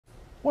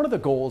One of the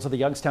goals of the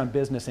Youngstown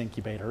Business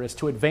Incubator is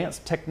to advance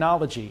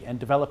technology and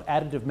develop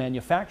additive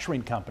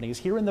manufacturing companies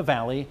here in the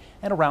Valley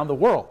and around the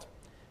world.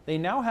 They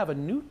now have a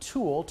new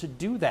tool to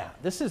do that.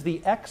 This is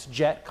the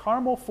X-Jet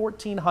Carmel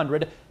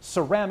 1400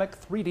 ceramic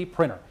 3D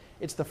printer.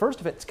 It's the first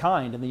of its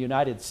kind in the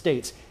United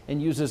States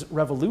and uses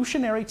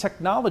revolutionary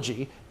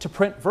technology to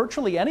print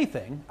virtually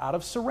anything out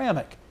of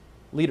ceramic.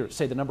 Leaders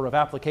say the number of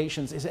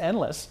applications is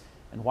endless,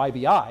 and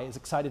YBI is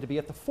excited to be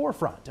at the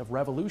forefront of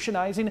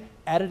revolutionizing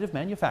additive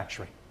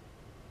manufacturing.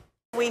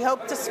 We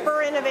hope to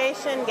spur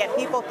innovation, get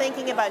people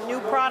thinking about new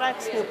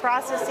products, new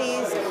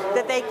processes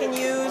that they can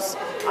use.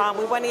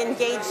 We want to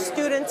engage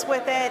students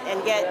with it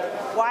and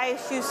get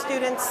YSU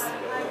students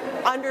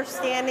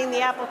understanding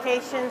the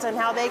applications and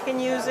how they can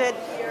use it,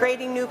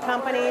 creating new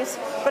companies.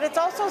 But it's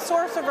also a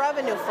source of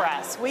revenue for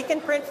us. We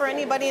can print for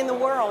anybody in the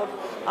world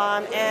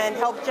and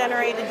help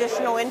generate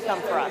additional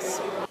income for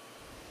us.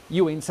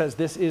 Ewing says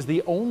this is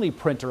the only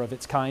printer of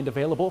its kind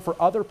available for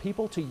other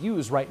people to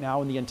use right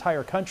now in the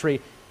entire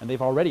country, and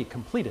they've already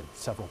completed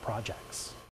several projects.